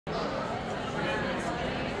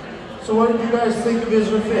So what did you guys think of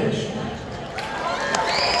Isra Fish?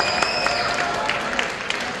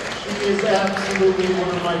 She is absolutely one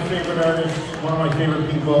of my favorite artists, one of my favorite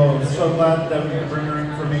people. I'm so glad that we could bring her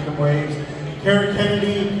in for Makin' Waves. Karen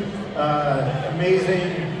Kennedy,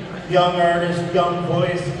 amazing young artist, young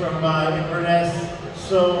voice from Inverness.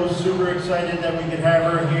 So super excited that we could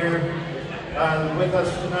have her here with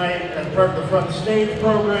us tonight as part of the Front Stage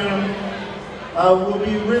program. We'll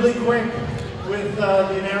be really quick with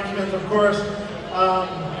the announcements, of course.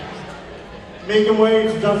 Makin'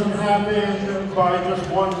 Waves doesn't happen by just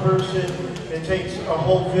one person. It takes a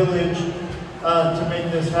whole village to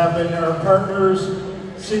make this happen. Our partners,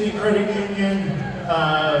 Sydney Credit Union,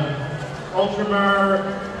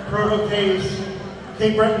 Ultramar, Protocase,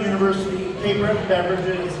 Cape Breton University, Cape Breton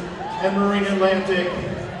Beverages, and Marine Atlantic.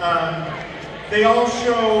 They all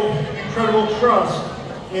show incredible trust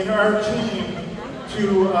in our team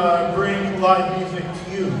to bring live music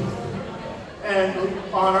to you. And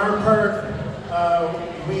on our part,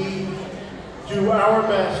 we do our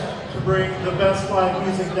best to bring the best live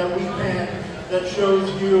music that we can that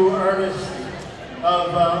shows you artists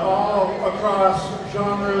of all across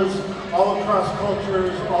genres, all across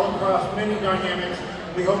cultures, all across many dynamics.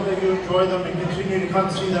 We hope that you enjoy them and continue to come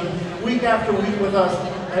see them week after week with us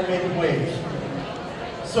at Makin' Waves.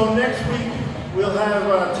 So next week, we'll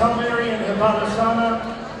have Tell Mary and Havana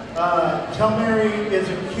Sana. Tell Mary is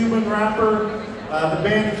a Cuban rapper. The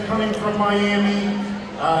band is coming from Miami.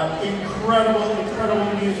 Incredible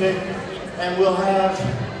music. And we'll have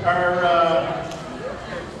our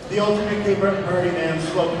the ultimate Cape Breton party band,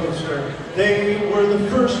 Slow Coaster. They were the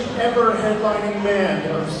first ever headlining band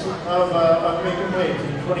of Makin' Waves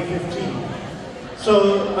in 2015.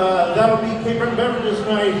 So that'll be Cape Breton Beverages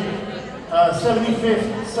Night,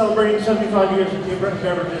 75th, celebrating 75 years of Cape Breton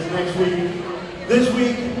Beverages next week. This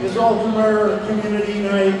week is Ultramar Community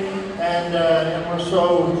Night, and we're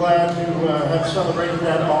so glad to have celebrated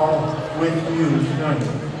that all with you tonight.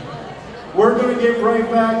 We're going to get right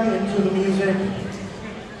back into the music.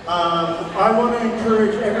 I want to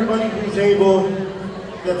encourage everybody who's able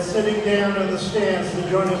that's sitting down in the stands to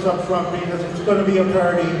join us up front, because it's going to be a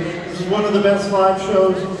party. This is one of the best live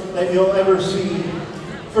shows that you'll ever see.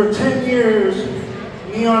 For 10 years,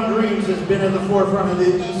 Neon Dreams has been at the forefront of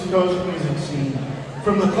the East Coast music scene.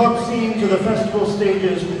 From the club scene to the festival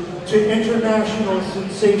stages to international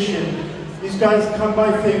sensation, these guys come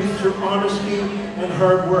by things through honesty and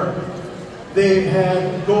hard work. They've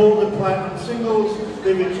had gold and platinum singles.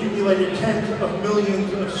 They've accumulated tens of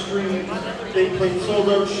millions of streams. They've played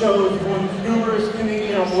sold-out shows, won numerous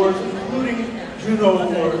Canadian awards, including Juno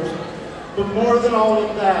Awards. But more than all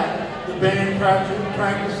of that, the band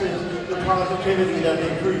practices the positivity that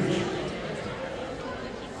they preach.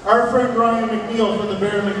 Our friend Ryan McNeil from the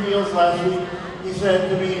Bear McNeils last week, he said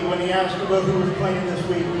to me when he asked about who was playing this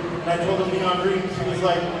week, and I told him Neon Dreams, he was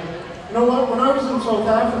like, you know what, when I was in South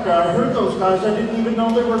Africa, I heard those guys, I didn't even know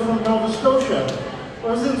they were from Nova Scotia.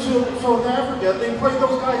 When I was in South Africa, they played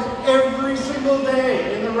those guys every single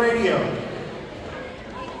day in the radio.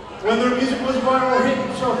 When their music was viral hit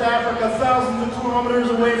in South Africa, thousands of kilometers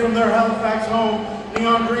away from their Halifax home,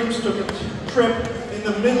 Neon Dreams took a trip in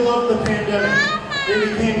the middle of the pandemic. They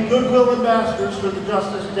became Goodwill Ambassadors for the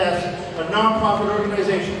Justice Desk, a non-profit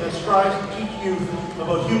organization that strives to teach youth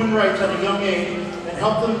about human rights at a young age and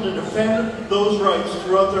help them to defend those rights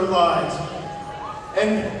throughout their lives.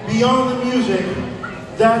 And beyond the music,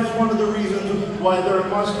 that's one of the reasons why they're a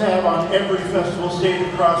must-have on every festival stage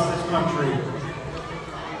across this country.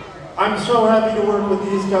 I'm so happy to work with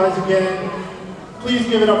these guys again. Please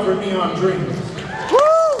give it up for Neon Dreams.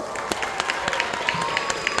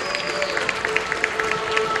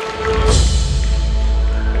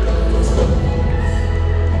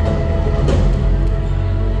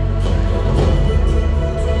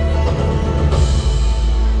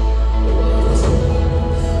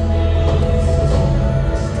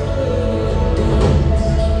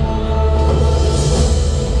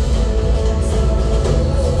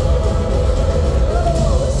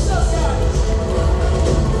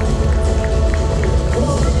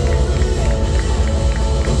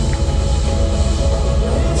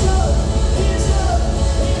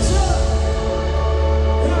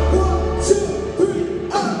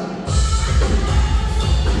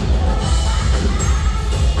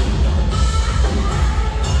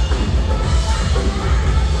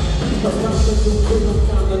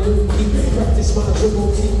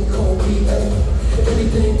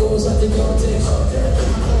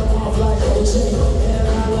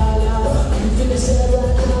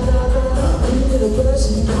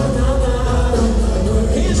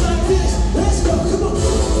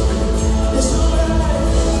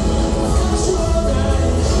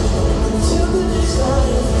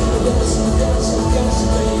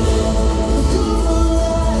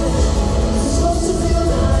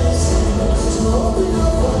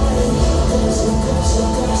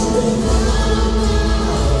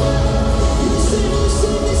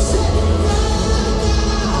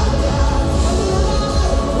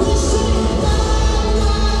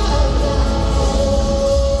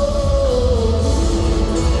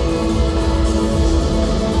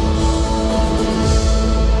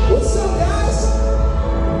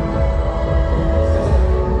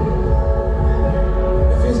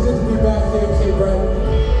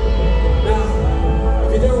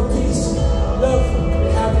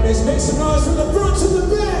 some noise for the